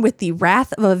burdened with the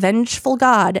wrath of a vengeful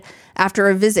god after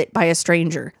a visit by a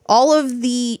stranger. All of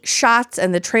the shots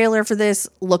and the trailer for this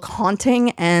look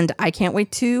haunting, and I can't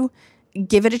wait to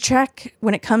give it a check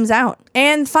when it comes out.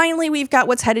 And finally, we've got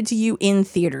what's headed to you in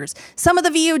theaters. Some of the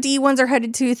VOD ones are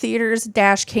headed to theaters,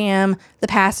 Dash Cam, The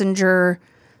Passenger.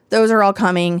 Those are all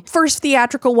coming. First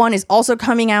theatrical one is also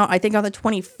coming out, I think on the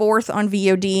 24th on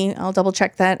VOD. I'll double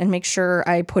check that and make sure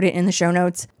I put it in the show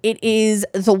notes. It is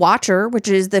The Watcher, which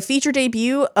is the feature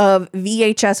debut of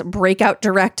VHS breakout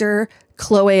director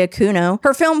Chloe Okuno.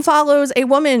 Her film follows a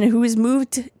woman who is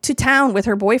moved to town with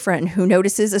her boyfriend who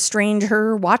notices a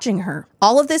stranger watching her.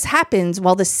 All of this happens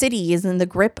while the city is in the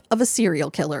grip of a serial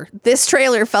killer. This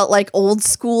trailer felt like old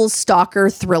school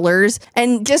stalker thrillers,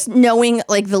 and just knowing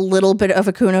like the little bit of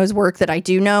Okuno's work that I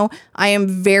do know, I am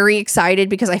very excited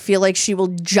because I feel like she will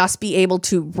just be able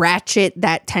to ratchet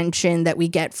that tension that we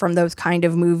get from those kind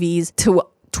of movies to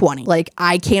 20. Like,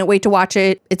 I can't wait to watch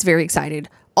it. It's very excited.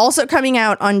 Also coming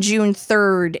out on June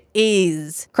 3rd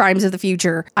is Crimes of the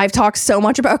Future. I've talked so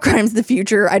much about Crimes of the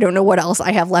Future. I don't know what else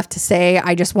I have left to say.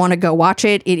 I just want to go watch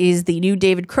it. It is the new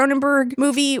David Cronenberg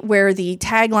movie where the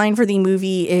tagline for the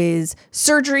movie is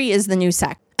 "Surgery is the new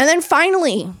sex." And then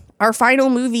finally, our final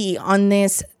movie on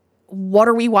this What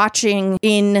Are We Watching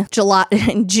in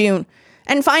June.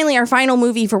 And finally, our final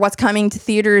movie for what's coming to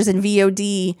theaters and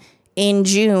VOD in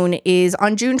June is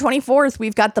on June 24th,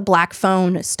 we've got The Black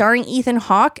Phone, starring Ethan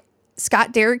Hawke.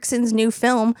 Scott Derrickson's new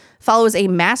film follows a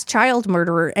mass child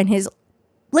murderer and his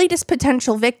latest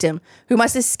potential victim, who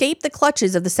must escape the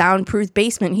clutches of the soundproof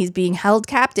basement he's being held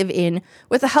captive in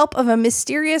with the help of a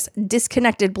mysterious,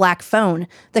 disconnected black phone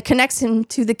that connects him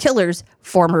to the killer's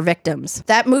former victims.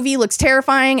 That movie looks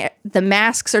terrifying. The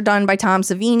masks are done by Tom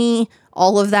Savini.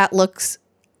 All of that looks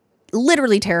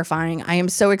literally terrifying. I am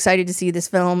so excited to see this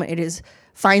film. It is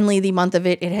finally the month of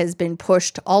it. It has been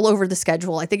pushed all over the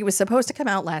schedule. I think it was supposed to come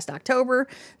out last October,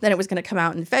 then it was going to come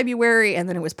out in February, and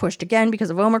then it was pushed again because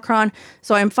of Omicron.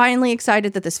 So I'm finally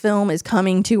excited that this film is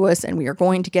coming to us and we are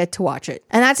going to get to watch it.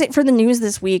 And that's it for the news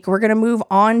this week. We're going to move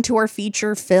on to our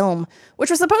feature film, which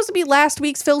was supposed to be last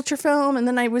week's feature film, and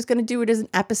then I was going to do it as an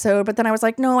episode, but then I was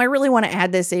like, no, I really want to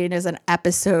add this in as an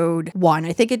episode 1.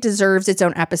 I think it deserves its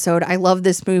own episode. I love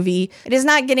this movie. It is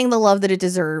not getting the love that it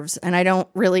deserves, and I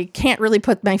can't really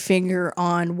put my finger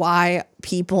on why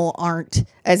people aren't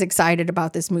as excited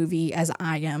about this movie as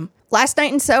I am. Last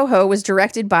Night in Soho was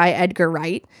directed by Edgar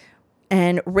Wright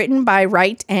and written by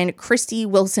Wright and Christy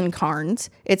Wilson Carnes.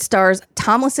 It stars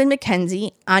Thomasin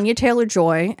McKenzie, Anya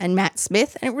Taylor-Joy, and Matt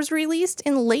Smith, and it was released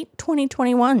in late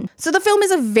 2021. So the film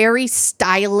is a very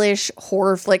stylish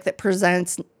horror flick that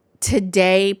presents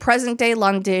today, present day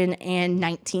London and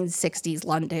 1960s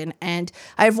London. And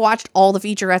I've watched all the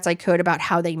featurettes I could about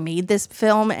how they made this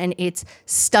film, and it's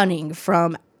stunning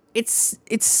from the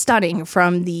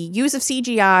use of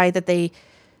CGI that they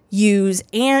use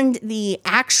and the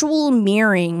actual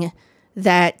mirroring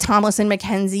that Thomasin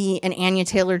McKenzie and Anya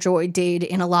Taylor-Joy did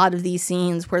in a lot of these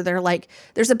scenes where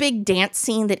there's a big dance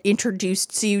scene that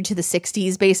introduced you to the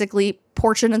 60s, basically,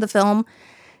 portion of the film.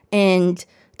 And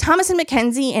Thomasin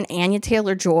McKenzie and Anya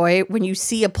Taylor-Joy, when you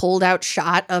see a pulled out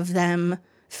shot of them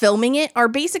filming it, are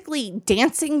basically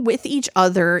dancing with each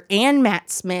other and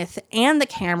Matt Smith and the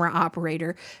camera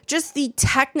operator. Just the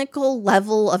technical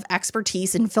level of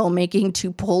expertise in filmmaking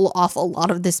to pull off a lot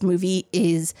of this movie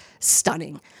is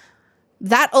stunning.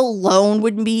 That alone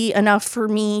would be enough for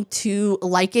me to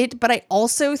like it, but I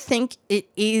also think it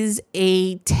is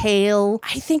a tale.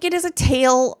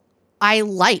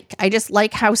 I just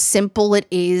like how simple it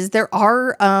is. There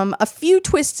are a few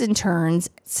twists and turns,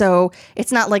 so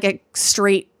it's not like a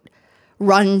straight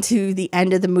run to the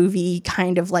end of the movie,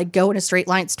 kind of like go in a straight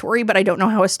line story, but I don't know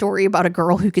how a story about a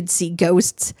girl who could see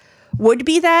ghosts would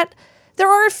be that. There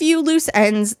are a few loose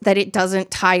ends that it doesn't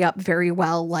tie up very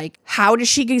well, like how does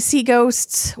she see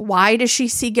ghosts? Why does she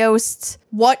see ghosts?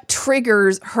 What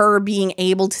triggers her being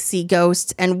able to see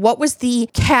ghosts? And what was the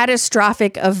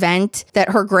catastrophic event that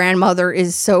her grandmother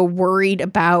is so worried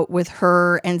about with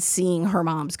her and seeing her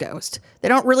mom's ghost? They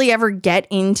don't really ever get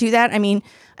into that. I mean,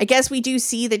 I guess we do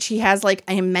see that she has like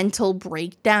a mental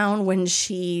breakdown when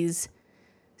she's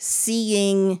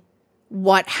seeing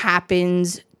what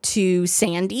happens to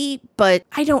Sandy, but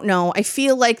I don't know. I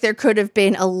feel like there could have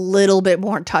been a little bit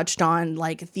more touched on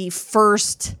like the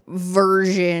first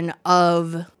version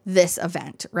of this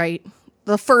event, right?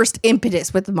 the first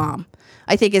impetus with the mom,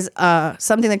 I think is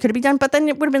something that could have been done, but then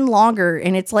it would have been longer,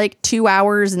 and it's like 2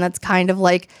 hours, and that's kind of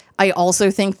like, I also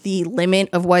think the limit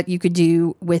of what you could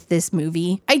do with this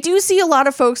movie. I do see a lot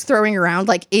of folks throwing around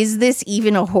like, is this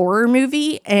even a horror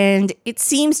movie? And it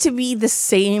seems to be the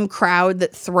same crowd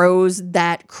that throws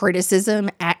that criticism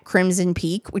at Crimson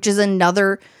Peak, which is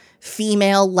another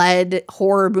female-led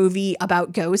horror movie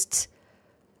about ghosts.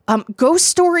 Ghost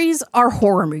stories are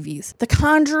horror movies. The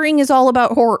Conjuring is all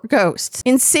about ghosts.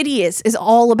 Insidious is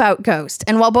all about ghosts.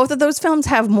 And while both of those films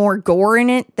have more gore in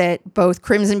it that both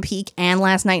Crimson Peak and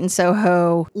Last Night in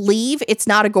Soho leave, it's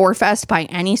not a gore fest by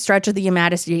any stretch of the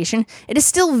imagination. It is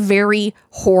still very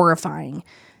horrifying.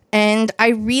 And I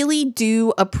really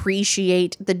do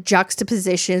appreciate the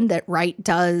juxtaposition that Wright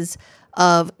does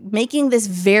of making this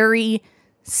very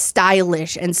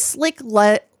stylish and slick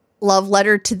love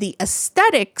letter to the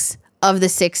aesthetics of the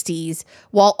 60s,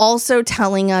 while also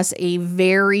telling us a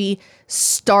very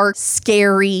stark,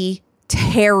 scary,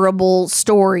 terrible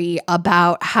story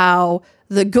about how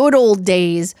the good old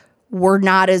days were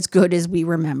not as good as we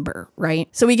remember, right?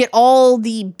 So we get all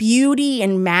the beauty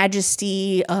and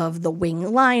majesty of the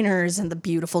wing liners and the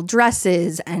beautiful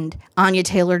dresses, and Anya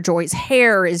Taylor-Joy's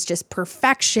hair is just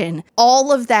perfection.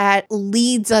 All of that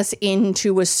leads us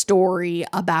into a story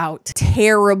about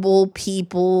terrible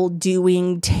people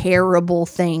doing terrible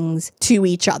things to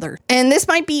each other. And this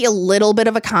might be a little bit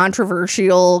of a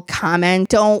controversial comment.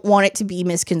 Don't want it to be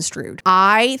misconstrued.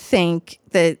 I think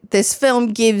that this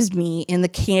film gives me, in the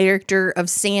character of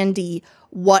Sandy,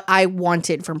 what I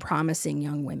wanted from Promising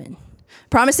Young Women.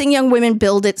 Promising Young Women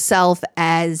billed itself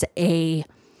as a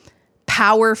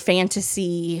power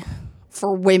fantasy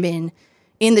for women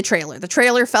in the trailer. The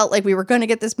trailer felt like we were going to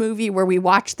get this movie where we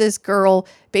watched this girl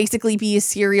basically be a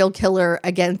serial killer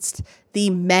against the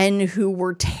men who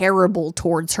were terrible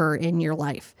towards her in your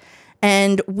life.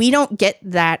 And we don't get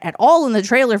that at all in the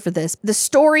trailer for this. The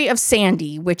story of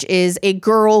Sandy, which is a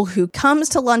girl who comes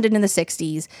to London in the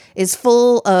 60s, is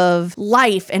full of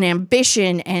life and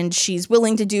ambition, and she's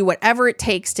willing to do whatever it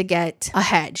takes to get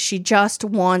ahead. She just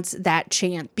wants that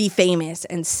chance, be famous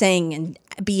and sing and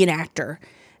be an actor.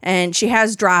 And she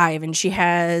has drive and she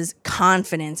has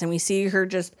confidence, and we see her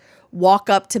just walk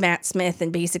up to Matt Smith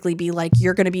and basically be like,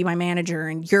 you're going to be my manager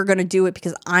and you're going to do it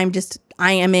because I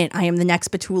am it. I am the next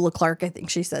Petula Clark, I think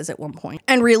she says at one point.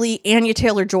 And really, Anya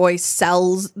Taylor-Joy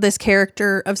sells this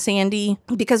character of Sandy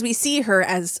because we see her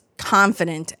as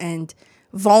confident and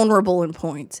vulnerable in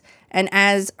points. And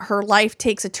as her life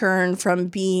takes a turn from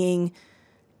being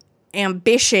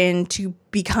ambition to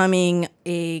becoming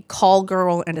a call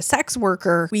girl and a sex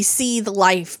worker, we see the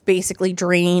life basically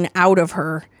drain out of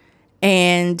her.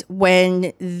 And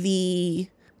when the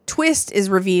twist is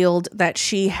revealed that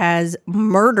she has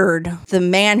murdered the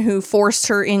man who forced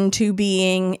her into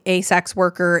being a sex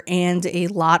worker and a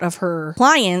lot of her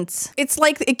clients, it's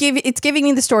like it's giving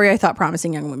me the story I thought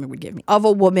Promising Young Women would give me, of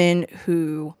a woman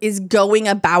who is going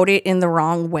about it in the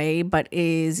wrong way, but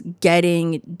is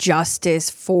getting justice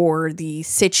for the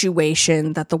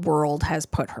situation that the world has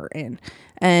put her in.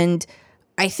 And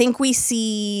I think we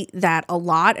see that a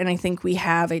lot, and I think we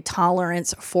have a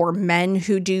tolerance for men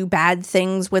who do bad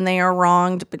things when they are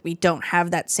wronged, but we don't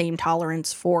have that same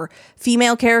tolerance for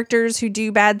female characters who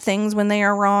do bad things when they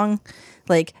are wrong.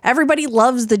 Like, everybody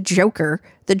loves the Joker.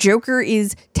 The Joker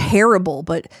is terrible,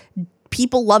 but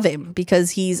people love him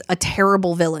because he's a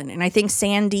terrible villain. And I think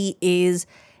Sandy is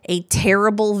a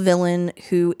terrible villain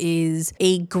who is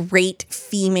a great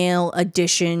female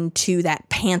addition to that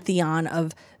pantheon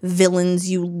of villains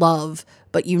you love,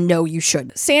 but you know you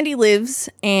should. Sandy lives,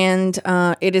 and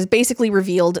it is basically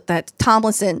revealed that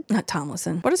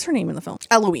what is her name in the film?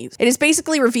 Eloise. It is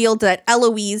basically revealed that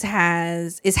Eloise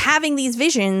is having these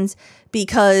visions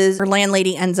because her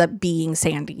landlady ends up being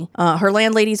Sandy. Her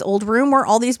landlady's old room where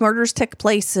all these murders took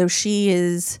place, so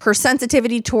her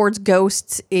sensitivity towards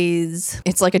ghosts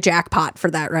it's like a jackpot for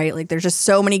that, right? Like, there's just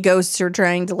so many ghosts who are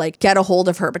trying to like get a hold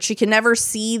of her, but she can never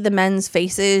see the men's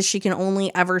faces. She can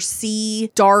only ever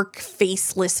see dark,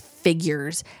 faceless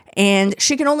figures, and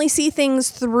she can only see things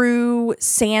through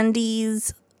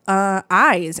Sandy's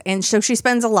eyes. And so she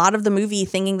spends a lot of the movie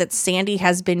thinking that Sandy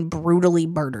has been brutally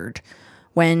murdered,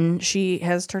 when she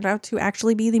has turned out to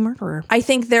actually be the murderer. I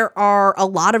think there are a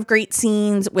lot of great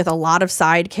scenes with a lot of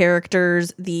side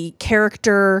characters. The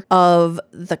character of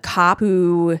the cop,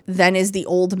 who then is the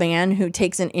old man who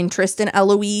takes an interest in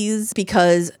Eloise,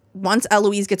 because once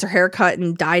Eloise gets her hair cut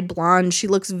and dyed blonde, she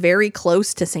looks very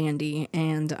close to Sandy,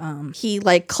 and he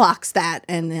like clocks that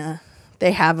and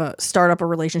they start up a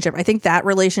relationship. I think that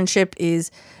relationship is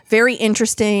very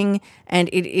interesting, and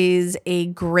it is a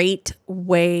great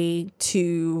way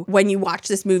to, when you watch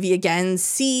this movie again,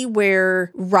 see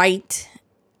where Wright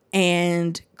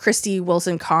and Christy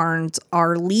Wilson Cairns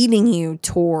are leading you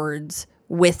towards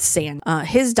with Sandy.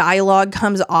 His dialogue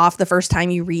comes off the first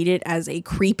time you read it as a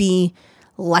creepy,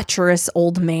 lecherous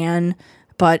old man,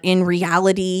 but in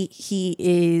reality, he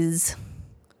is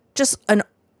just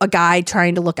a guy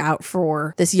trying to look out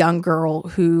for this young girl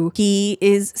who he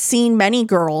is seeing many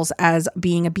girls as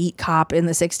being a beat cop in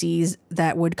the 60s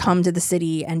that would come to the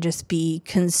city and just be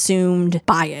consumed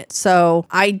by it. So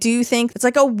I do think it's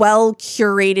like a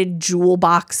well-curated jewel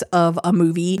box of a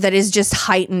movie that is just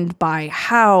heightened by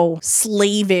how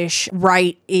slavish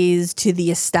Wright is to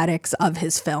the aesthetics of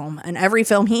his film. And every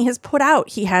film he has put out,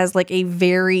 he has like a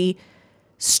very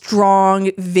strong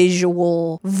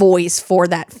visual voice for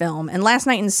that film. And Last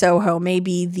Night in Soho may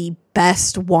be the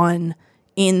best one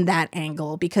in that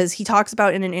angle, because he talks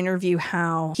about in an interview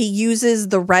how he uses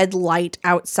the red light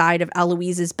outside of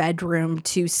Eloise's bedroom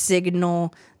to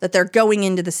signal that they're going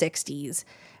into the 60s.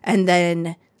 And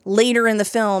then later in the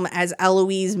film, as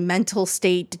Eloise's mental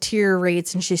state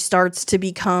deteriorates and she starts to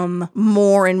become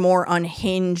more and more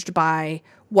unhinged by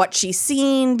what she's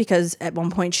seen, because at one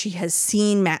point she has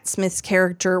seen Matt Smith's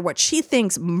character, what she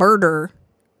thinks murder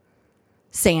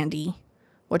Sandy.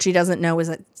 What she doesn't know is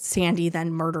that Sandy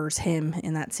then murders him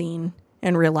in that scene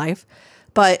in real life.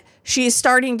 But she is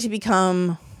starting to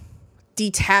become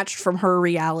detached from her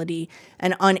reality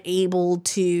and unable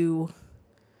to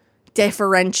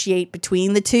differentiate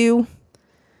between the two.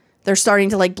 They're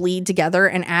starting to like bleed together.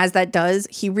 And as that does,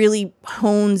 he really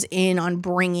hones in on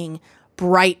bringing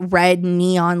bright red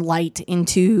neon light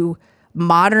into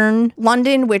modern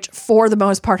London, which for the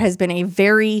most part has been a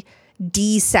very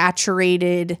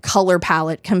desaturated color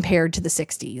palette compared to the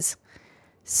 60s.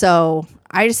 So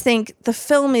I just think the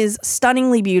film is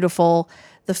stunningly beautiful.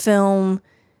 The film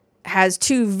has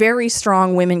two very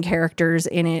strong women characters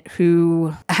in it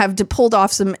who have pulled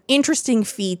off some interesting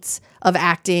feats of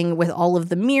acting with all of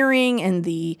the mirroring and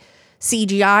the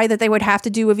CGI that they would have to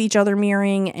do of each other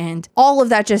mirroring, and all of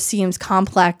that just seems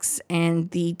complex, and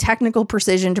the technical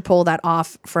precision to pull that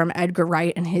off from Edgar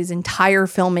Wright and his entire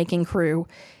filmmaking crew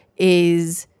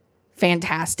is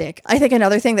fantastic. I think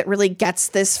another thing that really gets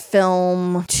this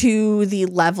film to the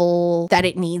level that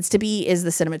it needs to be is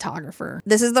the cinematographer.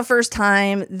 This is the first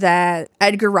time that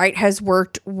Edgar Wright has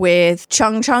worked with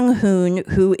Chung Chung-hoon,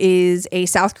 who is a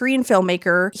South Korean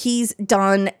filmmaker. He's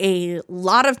done a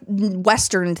lot of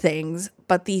Western things,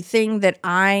 but the thing that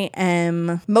I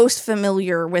am most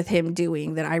familiar with him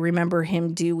doing, that I remember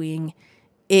him doing,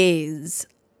 is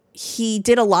he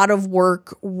did a lot of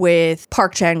work with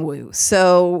Park Chan-wook.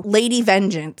 So Lady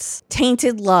Vengeance,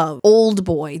 Tainted Love, Old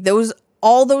Boy,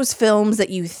 all those films that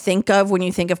you think of when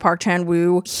you think of Park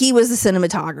Chan-wook, he was the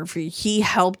cinematographer. He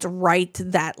helped write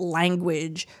that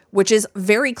language, which is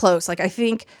very close. Like, I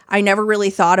think I never really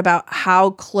thought about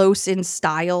how close in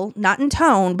style, not in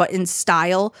tone, but in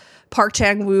style, Park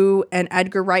Chan-wook and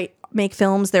Edgar Wright make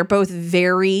films. They're both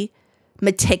very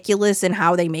meticulous in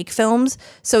how they make films.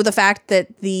 So the fact that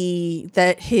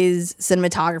his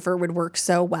cinematographer would work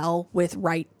so well with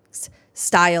Wright's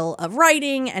style of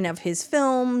writing and of his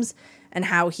films and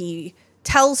how he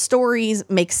tells stories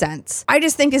makes sense. I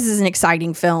just think this is an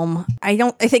exciting film. I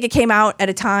think it came out at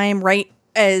a time right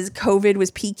as COVID was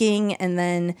peaking, and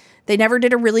then they never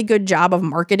did a really good job of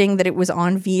marketing that it was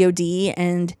on VOD.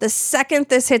 And the second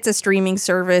this hits a streaming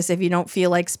service, if you don't feel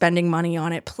like spending money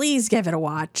on it, please give it a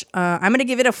watch. I'm going to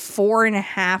give it a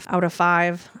 4.5 out of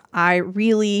 5. I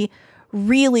really,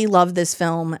 really love this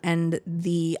film and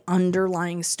the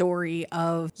underlying story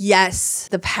of, yes,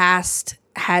 the past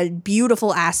had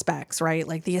beautiful aspects, right?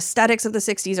 Like the aesthetics of the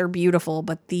 60s are beautiful,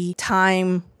 but the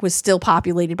time was still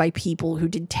populated by people who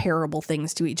did terrible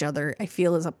things to each other. I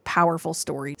feel is a powerful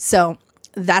story. So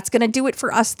that's going to do it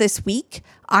for us this week.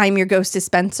 I'm your Ghostess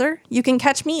Spencer. You can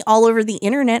catch me all over the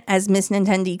internet as Miss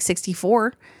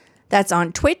Nintendeek64. That's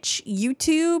on Twitch,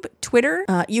 YouTube, Twitter.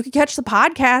 You can catch the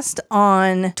podcast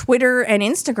on Twitter and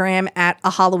Instagram at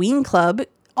A Halloween Club.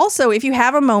 Also, if you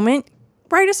have a moment,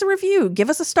 write us a review. Give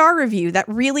us a star review. That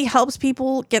really helps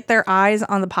people get their eyes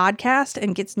on the podcast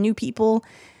and gets new people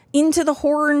into the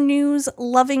horror news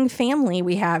loving family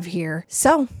we have here.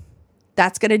 So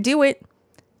that's going to do it.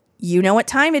 You know what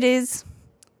time it is.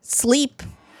 Sleep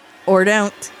or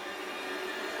don't.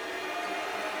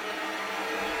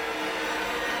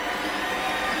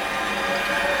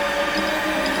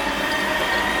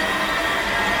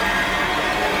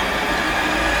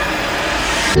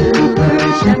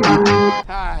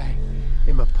 I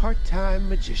am a part-time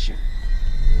magician.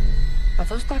 Are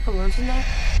those black balloons in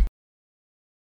there?